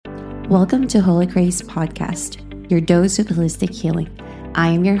Welcome to Holy Grace Podcast, your dose of holistic healing. I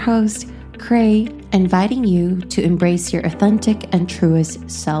am your host, Cray, inviting you to embrace your authentic and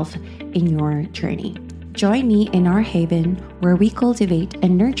truest self in your journey. Join me in our haven where we cultivate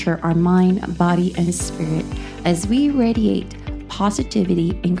and nurture our mind, body, and spirit as we radiate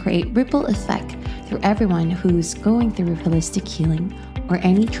positivity and create ripple effect through everyone who's going through holistic healing or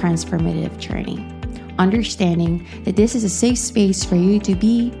any transformative journey. Understanding that this is a safe space for you to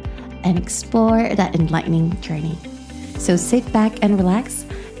be and explore that enlightening journey. So sit back and relax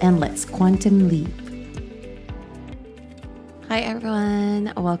and let's quantum leap. Hi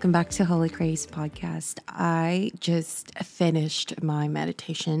everyone, welcome back to Holy Grace Podcast. I just finished my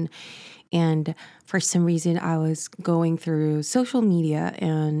meditation and for some reason I was going through social media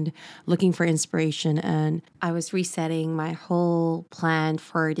and looking for inspiration, and I was resetting my whole plan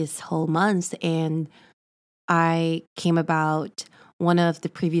for this whole month, and I came about one of the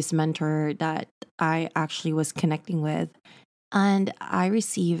previous mentor that I actually was connecting with, and I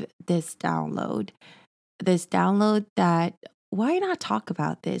received this download that why not talk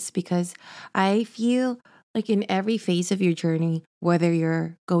about this? Because I feel like in every phase of your journey, whether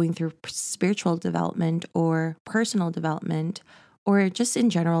you're going through spiritual development or personal development, or just in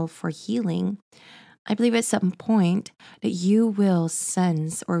general for healing, I believe at some point that you will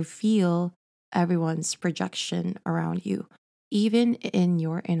sense or feel everyone's projection around you, even in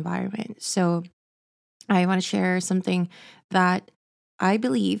your environment. So I want to share something that I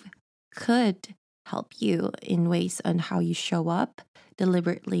believe could help you in ways on how you show up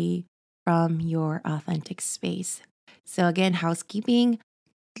deliberately from your authentic space. So again, housekeeping,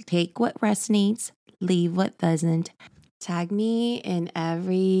 take what resonates, leave what doesn't. Tag me in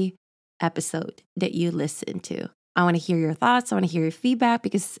every episode that you listen to. I want to hear your thoughts. I want to hear your feedback,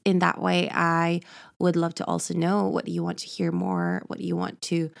 because in that way, I would love to also know what you want to hear more, what you want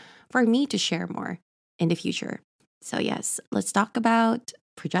for me to share more in the future. So yes, let's talk about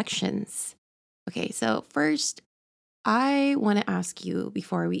projections. Okay, so first, I want to ask you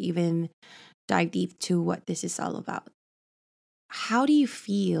before we even dive deep to what this is all about. How do you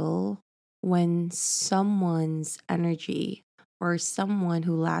feel when someone's energy or someone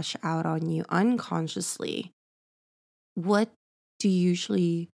who lash out on you unconsciously? What do you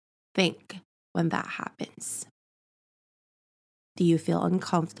usually think when that happens? Do you feel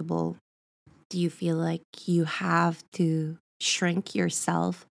uncomfortable? Do you feel like you have to shrink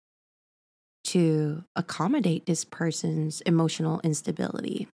yourself to accommodate this person's emotional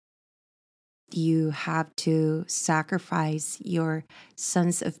instability? Do you have to sacrifice your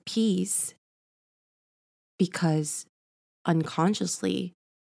sense of peace because unconsciously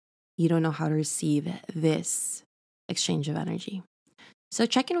you don't know how to receive this exchange of energy? So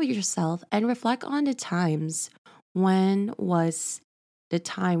check in with yourself and reflect on the times. When was the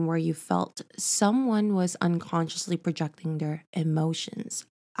time where you felt someone was unconsciously projecting their emotions,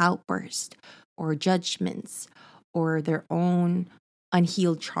 outbursts, or judgments, or their own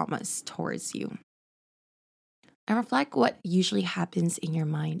unhealed traumas towards you? And reflect what usually happens in your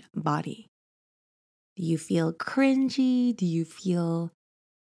mind, body. Do you feel cringy? Do you feel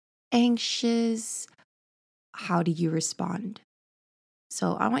anxious? How do you respond?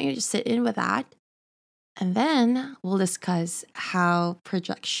 So I want you to sit in with that. And then we'll discuss how do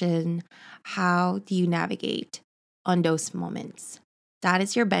you navigate on those moments? That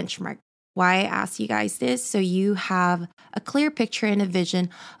is your benchmark. Why I ask you guys this, so you have a clear picture and a vision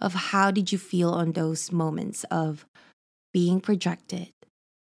of how did you feel on those moments of being projected,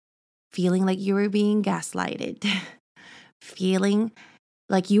 feeling like you were being gaslighted, feeling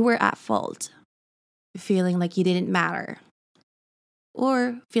like you were at fault, feeling like you didn't matter,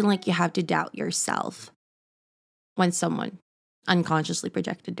 or feeling like you have to doubt yourself when someone unconsciously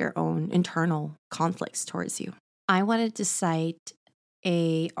projected their own internal conflicts towards you. I wanted to cite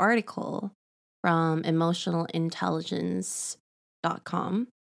an article from emotionalintelligence.com,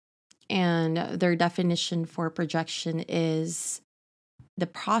 and their definition for projection is the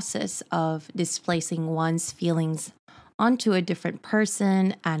process of displacing one's feelings onto a different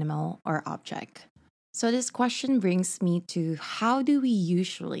person, animal, or object. So this question brings me to, how do we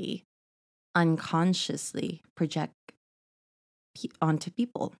usually unconsciously project onto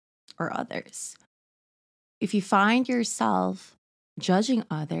people or others? If you find yourself judging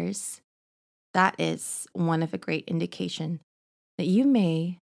others, that is one of a great indication that you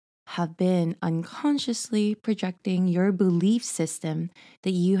may have been unconsciously projecting your belief system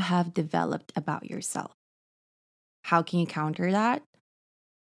that you have developed about yourself. How can you counter that?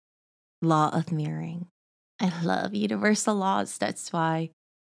 Law of mirroring. I love universal laws. That's why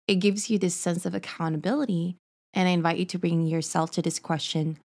it gives you this sense of accountability. And I invite you to bring yourself to this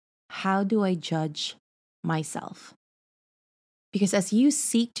question: how do I judge myself? Because as you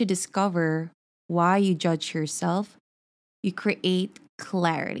seek to discover why you judge yourself, you create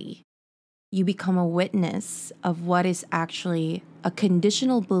clarity. You become a witness of what is actually a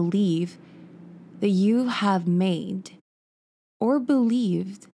conditional belief that you have made or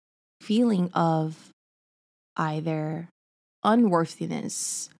believed, feeling of either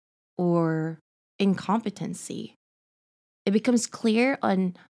unworthiness or incompetency. It becomes clear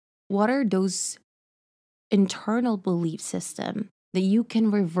on what are those internal belief system that you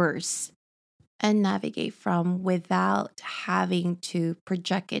can reverse and navigate from without having to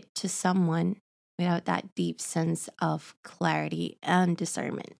project it to someone, without that deep sense of clarity and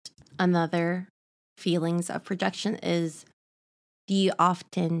discernment. Another feelings of projection is, do you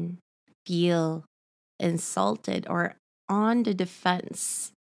often feel insulted or on the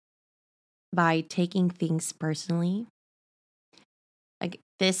defense by taking things personally? Like,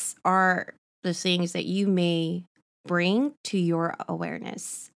 these are the things that you may bring to your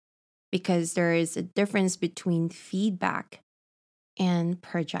awareness, because there is a difference between feedback and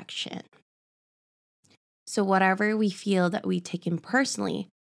projection. So whatever we feel that we take in personally,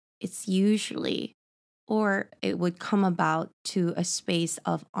 it's usually, or it would come about to a space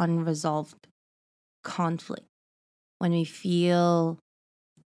of unresolved conflict. When we feel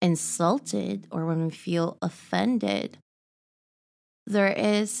insulted or when we feel offended, there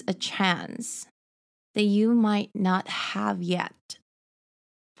is a chance that you might not have yet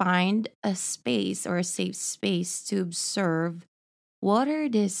find a space or a safe space to observe what are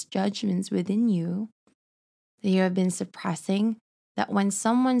these judgments within you that you have been suppressing, that when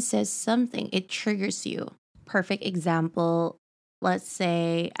someone says something, it triggers you. Perfect example, let's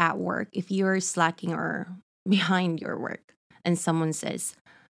say at work, if you're slacking or behind your work and someone says,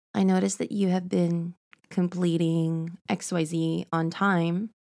 I noticed that you have been completing XYZ on time,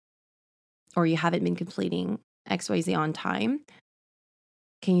 or you haven't been completing XYZ on time.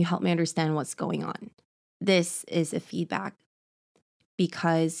 Can you help me understand what's going on? This is a feedback,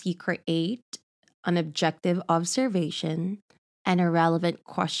 because you create an objective observation and a relevant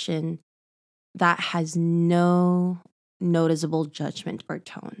question that has no noticeable judgment or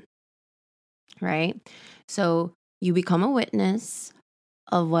tone, right? So you become a witness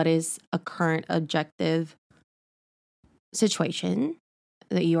of what is a current objective situation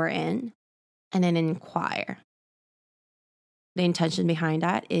that you are in, and then inquire. The intention behind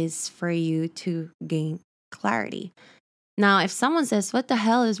that is for you to gain clarity. Now, if someone says, what the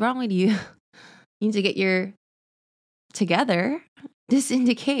hell is wrong with you? You need to get your together. This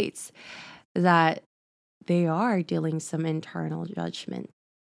indicates that they are dealing some internal judgment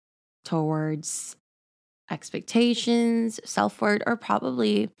towards expectations, self-worth, or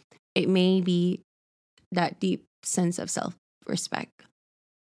probably it may be that deep sense of self-respect.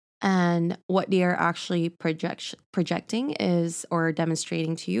 And what they are actually projecting is, or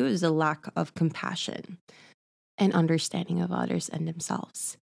demonstrating to you, is a lack of compassion and understanding of others and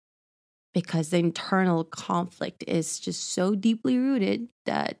themselves. Because the internal conflict is just so deeply rooted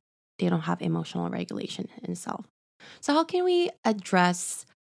that they don't have emotional regulation in self. So how can we address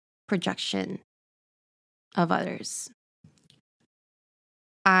projection of others?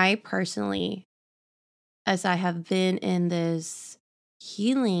 I personally, as I have been in this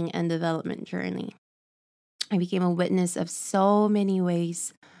healing and development journey, I became a witness of so many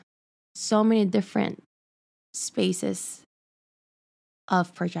ways, so many different spaces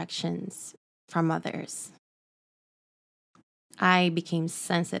of projections from others. I became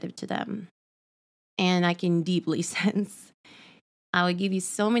sensitive to them, and I can deeply sense. I would give you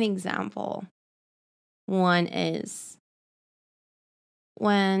so many examples. One is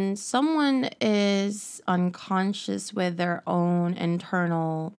when someone is unconscious with their own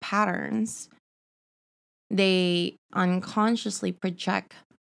internal patterns, they unconsciously project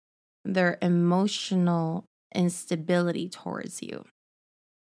their emotional instability towards you.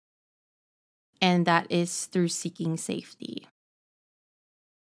 And that is through seeking safety.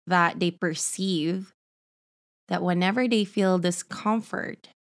 That they perceive that whenever they feel discomfort,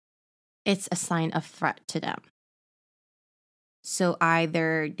 it's a sign of threat to them. So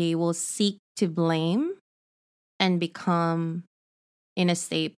either they will seek to blame and become in a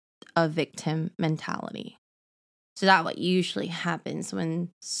state of victim mentality. So that's what usually happens when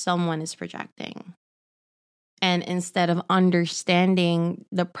someone is projecting. And instead of understanding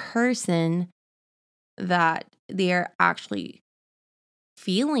the person that they're actually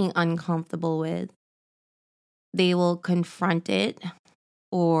feeling uncomfortable with, they will confront it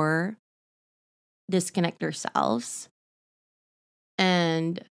or disconnect themselves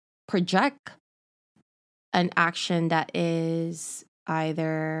and project an action that is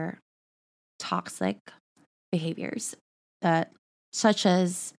either toxic behaviors that, such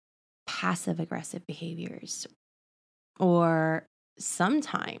as passive aggressive behaviors, or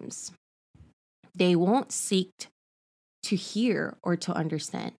sometimes they won't seek to hear or to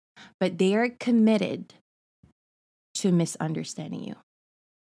understand, but they are committed to misunderstanding you.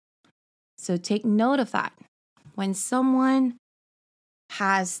 So take note of that. When someone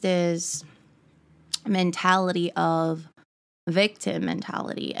has this mentality of victim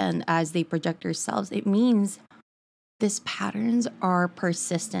mentality, and as they project themselves, it means these patterns are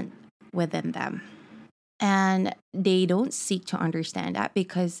persistent within them. And they don't seek to understand that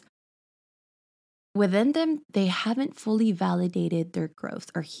because within them, they haven't fully validated their growth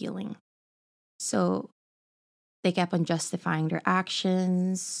or healing. So they kept on justifying their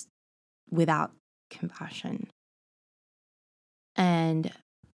actions without compassion. And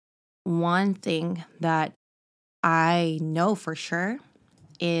one thing that I know for sure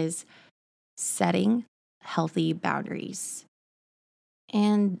is setting healthy boundaries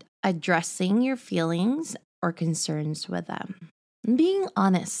and addressing your feelings or concerns with them. Being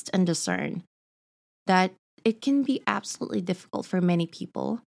honest and discern that it can be absolutely difficult for many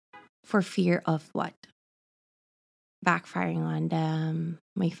people for fear of what? Backfiring on them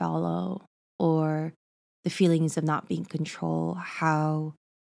may follow, or the feelings of not being in control. How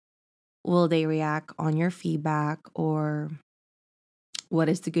will they react on your feedback, or what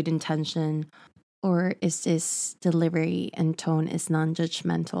is the good intention? Or is this delivery and tone is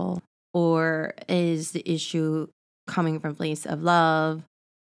non-judgmental? Or is the issue coming from a place of love?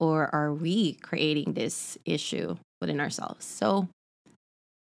 Or are we creating this issue within ourselves? So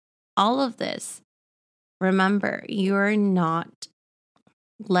all of this, remember, you're not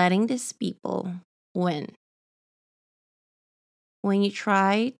letting these people win. When you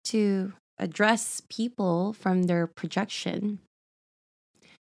try to address people from their projection,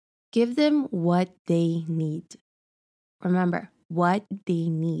 give them what they need. Remember, what they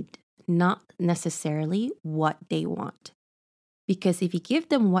need, not necessarily what they want. Because if you give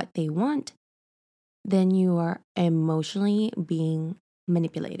them what they want, then you are emotionally being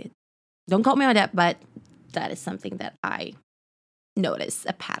manipulated. Don't quote me on that, but that is something that I notice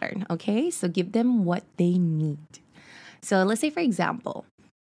a pattern, okay? So give them what they need. So let's say, for example,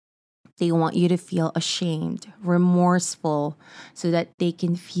 they want you to feel ashamed, remorseful, so that they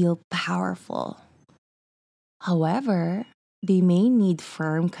can feel powerful. However, they may need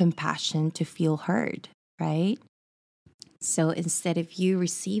firm compassion to feel heard, right? So instead of you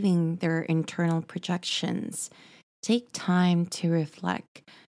receiving their internal projections, take time to reflect.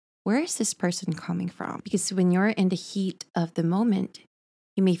 Where is this person coming from? Because when you're in the heat of the moment,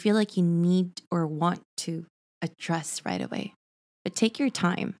 you may feel like you need or want to address right away. But take your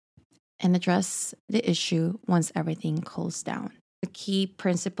time and address the issue once everything cools down. The key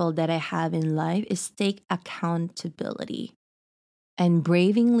principle that I have in life is take accountability and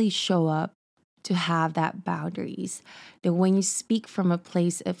bravely show up to have that boundaries. That when you speak from a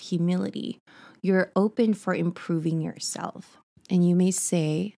place of humility, you're open for improving yourself. And you may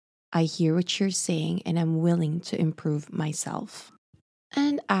say, I hear what you're saying and I'm willing to improve myself.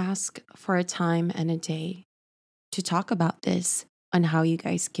 And ask for a time and a day to talk about this on how you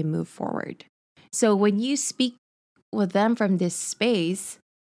guys can move forward. So when you speak with them from this space,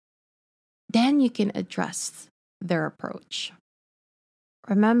 then you can address their approach.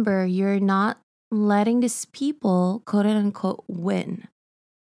 Remember, you're not letting these people, quote unquote, win,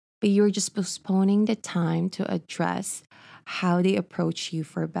 but you're just postponing the time to address how they approach you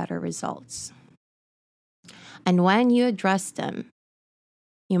for better results. And when you address them,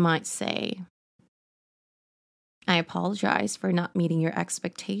 you might say, I apologize for not meeting your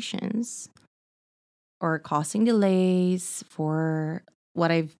expectations or causing delays for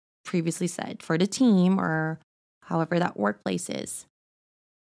what I've previously said for the team or however that workplace is.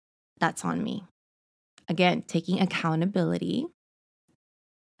 That's on me. Again, taking accountability,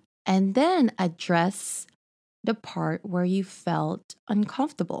 and then address the part where you felt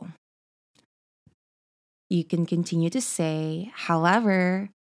uncomfortable. You can continue to say, however,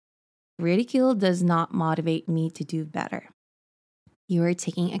 ridicule does not motivate me to do better. You are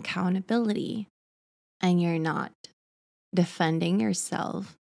taking accountability and you're not defending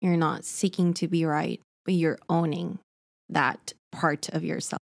yourself. You're not seeking to be right, but you're owning that part of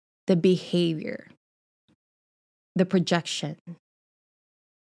yourself. The behavior, the projection.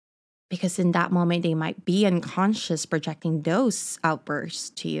 Because in that moment, they might be unconscious projecting those outbursts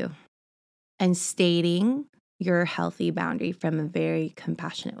to you and stating your healthy boundary from a very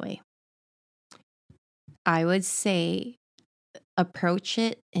compassionate way. I would say approach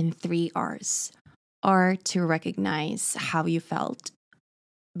it in 3 R's. R, to recognize how you felt.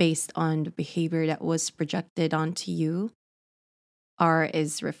 based on the behavior that was projected onto you. R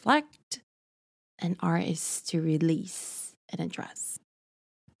is reflect, and R is to release and address.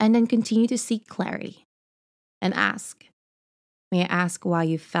 And then continue to seek clarity and ask. May I ask why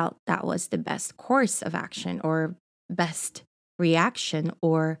you felt that was the best course of action or best reaction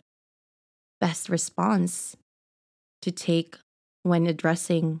or best response to take when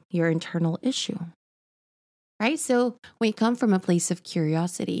addressing your internal issue? Right? So when you come from a place of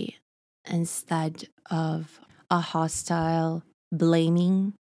curiosity instead of a hostile,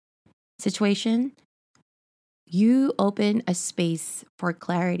 blaming situation, you open a space for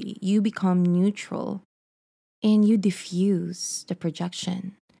clarity. You become neutral and you diffuse the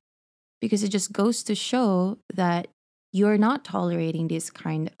projection because it just goes to show that you're not tolerating this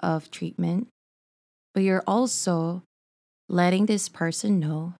kind of treatment, but you're also letting this person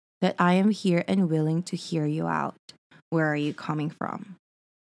know that I am here and willing to hear you out. Where are you coming from?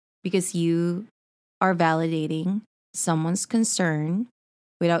 Because you are validating someone's concern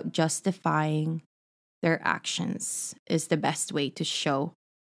without justifying their actions is the best way to show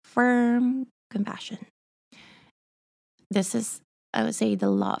firm compassion. This is, I would say,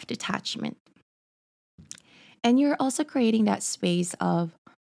 the law of detachment. And you're also creating that space of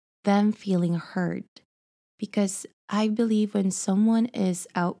them feeling heard. Because I believe when someone is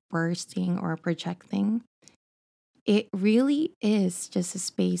outbursting or projecting, it really is just a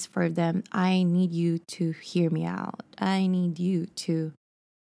space for them. I need you to hear me out. I need you to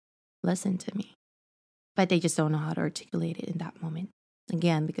listen to me. But they just don't know how to articulate it in that moment.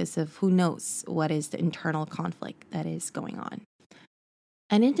 Again, because of who knows what is the internal conflict that is going on.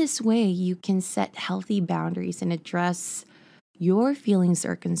 And in this way, you can set healthy boundaries and address your feelings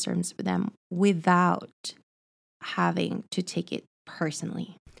or concerns with them without having to take it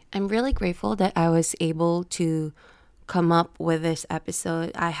personally. I'm really grateful that I was able to come up with this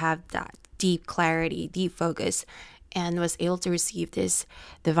episode. I have that deep clarity, deep focus, and was able to receive this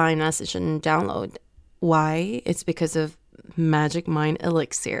divine message and download. Why? It's because of Magic Mind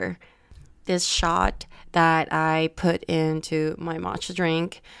Elixir. This shot that I put into my matcha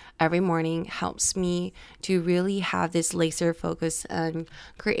drink every morning helps me to really have this laser focus and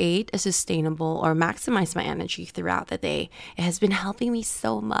create a sustainable or maximize my energy throughout the day. It has been helping me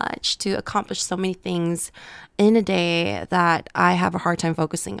so much to accomplish so many things in a day that I have a hard time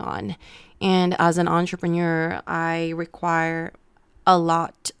focusing on. And as an entrepreneur, I require a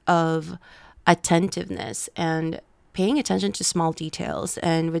lot of attentiveness and paying attention to small details.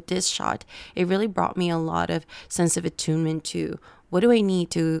 And with this shot, it really brought me a lot of sense of attunement to what do I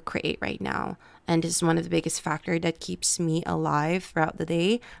need to create right now. And this is one of the biggest factors that keeps me alive throughout the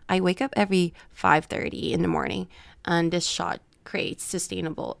day. I wake up every 5:30 in the morning, and this shot creates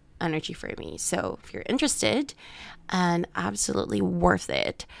sustainable energy for me. So if you're interested, and absolutely worth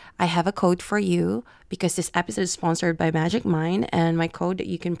it, I have a code for you because this episode is sponsored by Magic Mind, and my code that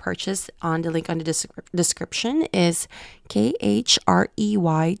you can purchase on the link on the description is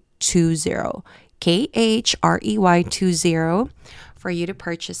KHREY20. KHREY20 for you to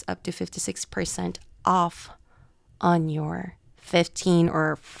purchase up to 56% off on your 15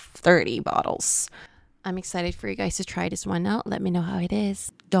 or 30 bottles. I'm excited for you guys to try this one out. Let me know how it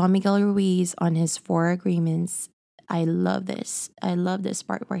is. Don Miguel Ruiz on his 4 agreements. I love this. I love this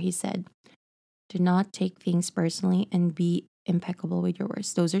part where he said, do not take things personally and be impeccable with your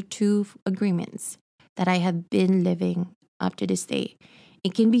words. Those are 2 agreements that I have been living up to this day.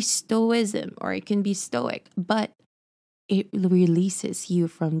 It can be stoicism or it can be stoic, but it releases you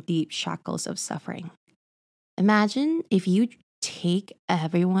from deep shackles of suffering. Imagine if you take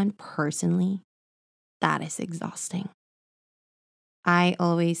everyone personally. That is exhausting. I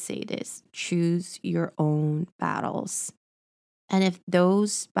always say this, choose your own battles. And if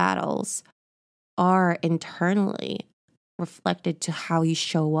those battles are internally reflected to how you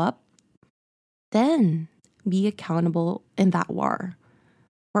show up, then be accountable in that war.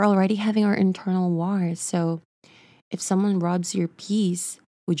 We're already having our internal war. So if someone robs your peace,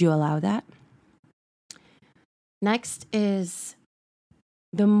 would you allow that? Next is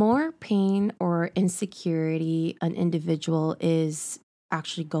the more pain or insecurity an individual is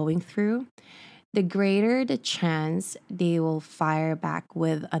actually going through, the greater the chance they will fire back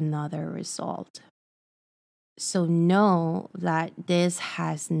with another result. So know that this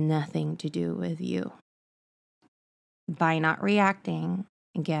has nothing to do with you. By not reacting,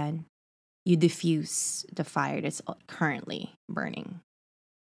 again, you diffuse the fire that's currently burning.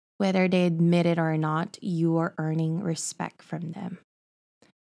 Whether they admit it or not, you are earning respect from them.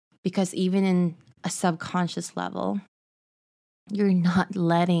 Because even in a subconscious level, you're not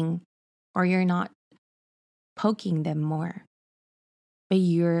letting or you're not poking them more. but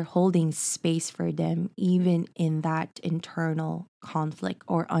you're holding space for them even in that internal conflict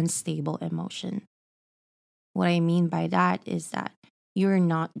or unstable emotion. What I mean by that is that you're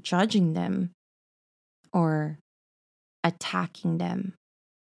not judging them or attacking them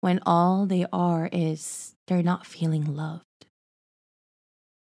when all they are is they're not feeling loved.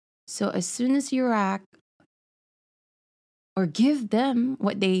 So as soon as you react or give them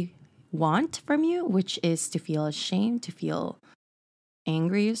what they want from you, which is to feel ashamed, to feel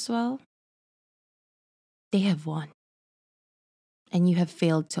angry as well, they have won. And you have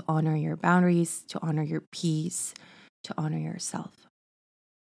failed to honor your boundaries, to honor your peace, to honor yourself.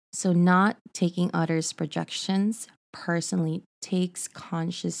 So not taking others' projections personally takes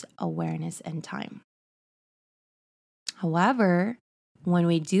conscious awareness and time. However, when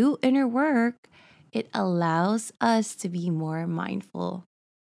we do inner work, it allows us to be more mindful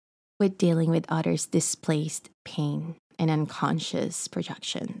with dealing with others' displaced pain and unconscious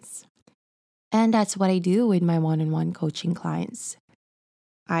projections. And that's what I do with my one-on-one coaching clients.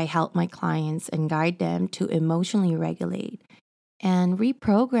 I help my clients and guide them to emotionally regulate and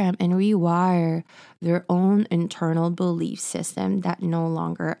reprogram and rewire their own internal belief system that no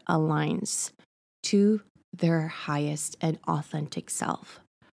longer aligns to their highest and authentic self.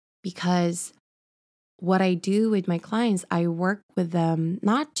 Because what I do with my clients, I work with them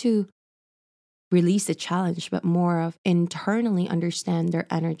not to release the challenge, but more of internally understand their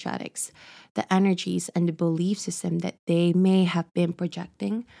energetics, the energies and the belief system that they may have been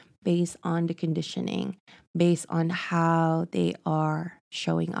projecting based on the conditioning, based on how they are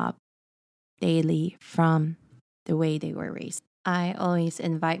showing up daily from the way they were raised. I always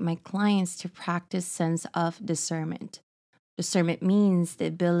invite my clients to practice sense of discernment. Discernment means the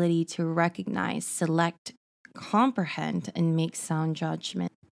ability to recognize, select, comprehend, and make sound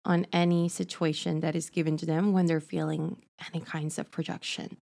judgment on any situation that is given to them when they're feeling any kinds of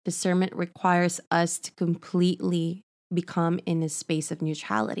projection. Discernment requires us to completely become in a space of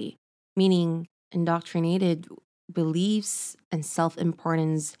neutrality, meaning indoctrinated beliefs and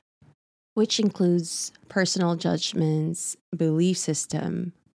self-importance, which includes personal judgments, belief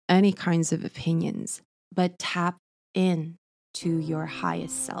system, any kinds of opinions, but tap in to your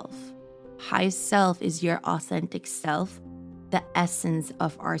highest self. Highest self is your authentic self, the essence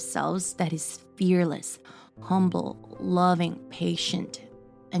of ourselves that is fearless, humble, loving, patient,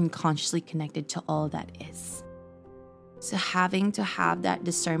 and consciously connected to all that is. So having to have that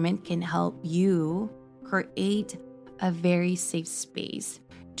discernment can help you create a very safe space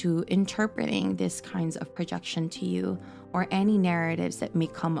to interpreting these kinds of projection to you or any narratives that may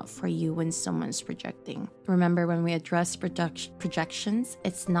come up for you when someone's projecting. Remember, when we address projections,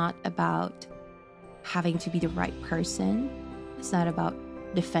 it's not about having to be the right person. It's not about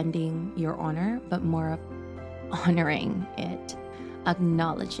defending your honor, but more of honoring it,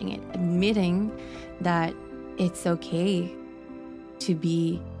 acknowledging it, admitting that it's okay to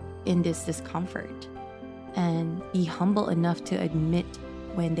be in this discomfort and be humble enough to admit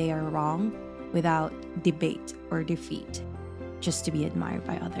when they are wrong without debate or defeat, just to be admired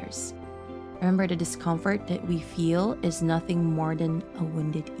by others. Remember, the discomfort that we feel is nothing more than a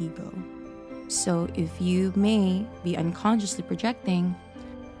wounded ego. So if you may be unconsciously projecting,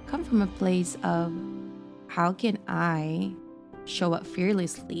 come from a place of how can I show up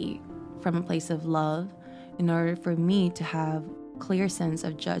fearlessly from a place of love in order for me to have clear sense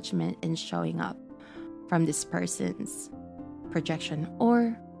of judgment in showing up from this person's projection,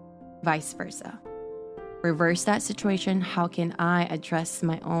 or vice versa. Reverse that situation. How can I address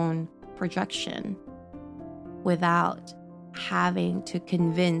my own projection without having to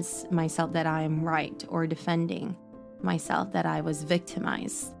convince myself that I am right, or defending myself that I was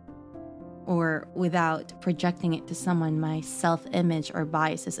victimized, or without projecting it to someone my self-image or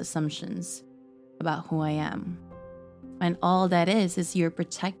biases, assumptions about who I am. And all that is you're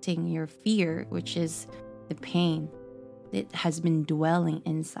protecting your fear, which is the pain that has been dwelling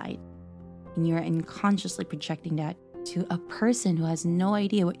inside. And you're unconsciously projecting that to a person who has no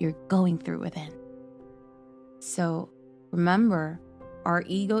idea what you're going through within. So remember, our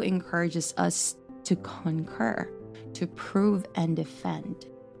ego encourages us to conquer, to prove and defend.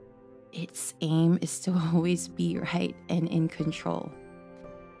 Its aim is to always be right and in control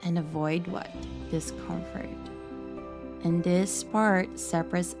and avoid what? Discomfort. And this part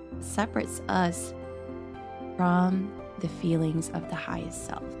separates us from the feelings of the highest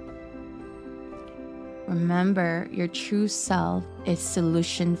self. Remember, your true self is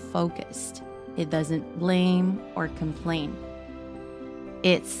solution focused. It doesn't blame or complain.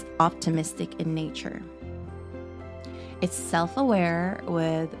 It's optimistic in nature. It's self-aware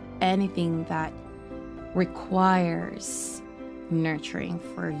with anything that requires nurturing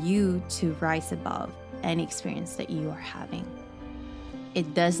for you to rise above any experience that you are having.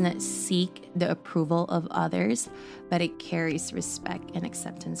 It does not seek the approval of others, but it carries respect and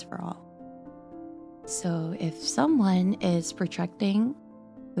acceptance for all. So if someone is projecting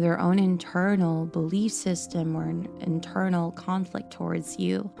their own internal belief system or an internal conflict towards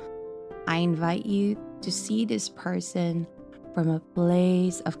you, I invite you to see this person from a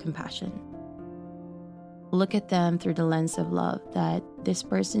place of compassion. Look at them through the lens of love, that this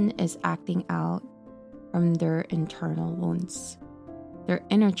person is acting out from their internal wounds, their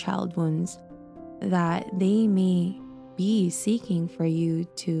inner child wounds, that they may be seeking for you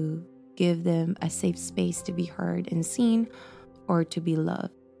to give them a safe space to be heard and seen, or to be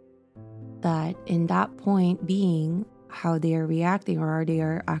loved. That in that point being, how they are reacting or how they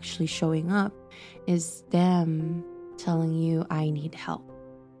are actually showing up is them telling you, I need help.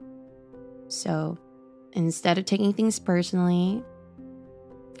 So instead of taking things personally,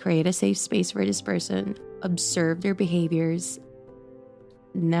 create a safe space for this person, observe their behaviors,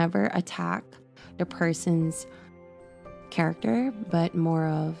 never attack the person's character, but more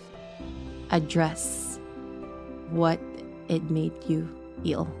of address what it made you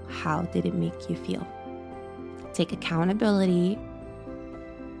feel. How did it make you feel? Take accountability,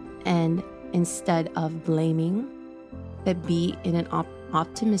 and instead of blaming, but be in an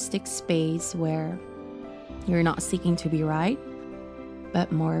optimistic space where you're not seeking to be right,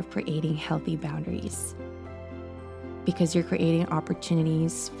 but more of creating healthy boundaries. Because you're creating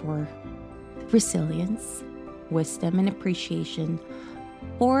opportunities for resilience, wisdom, and appreciation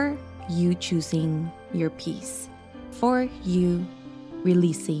for you choosing your peace, for you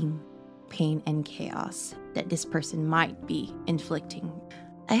releasing pain and chaos that this person might be inflicting.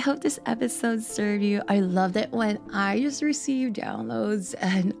 I hope this episode served you. I loved it when I just received downloads,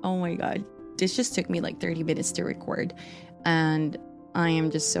 and oh my God, this just took me like 30 minutes to record. And I am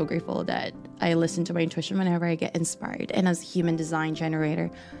just so grateful that I listen to my intuition whenever I get inspired. And as a human design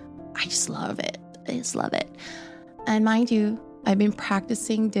generator, I just love it. I just love it. And mind you, I've been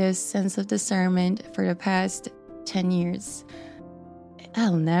practicing this sense of discernment for the past 10 years.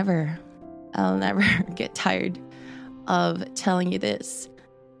 I'll never get tired of telling you this.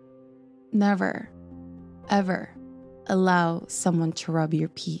 Never, ever allow someone to rob your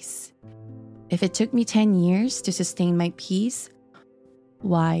peace. If it took me 10 years to sustain my peace,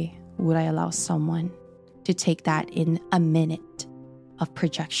 why would I allow someone to take that in a minute of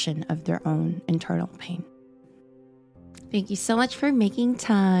projection of their own internal pain? Thank you so much for making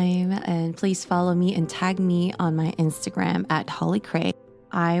time, and please follow me and tag me on my Instagram at Holly Cray.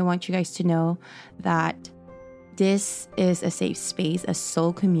 I want you guys to know that this is a safe space, a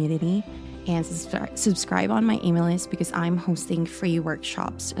soul community, and subscribe on my email list because I'm hosting free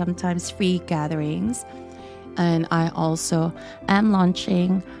workshops, sometimes free gatherings. And I also am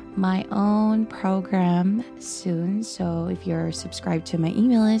launching my own program soon. So if you're subscribed to my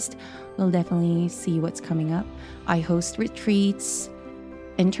email list, you'll definitely see what's coming up. I host retreats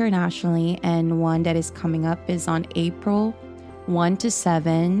internationally, and one that is coming up is on April 1 to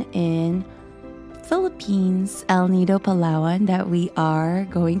 7 in Philippines, El Nido, Palawan, that we are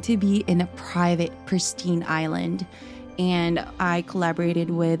going to be in a private, pristine island. And I collaborated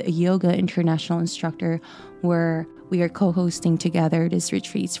with a yoga international instructor where we are co-hosting together these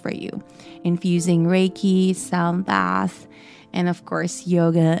retreats for you, infusing Reiki, sound bath, and of course,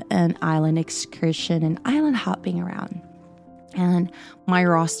 yoga and island excursion and island hopping around. And my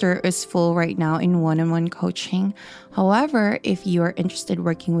roster is full right now in one-on-one coaching. However, if you are interested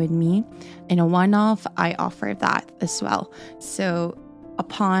working with me in a one-off, I offer that as well. So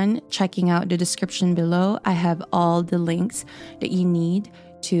upon checking out the description below, I have all the links that you need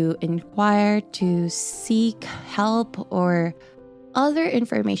to inquire, to seek help, or other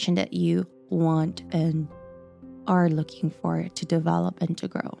information that you want and are looking for to develop and to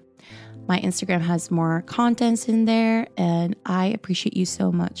grow. My Instagram has more contents in there, and I appreciate you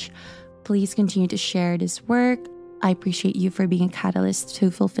so much. Please continue to share this work. I appreciate you for being a catalyst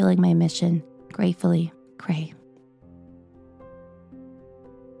to fulfilling my mission. Gratefully, Cray.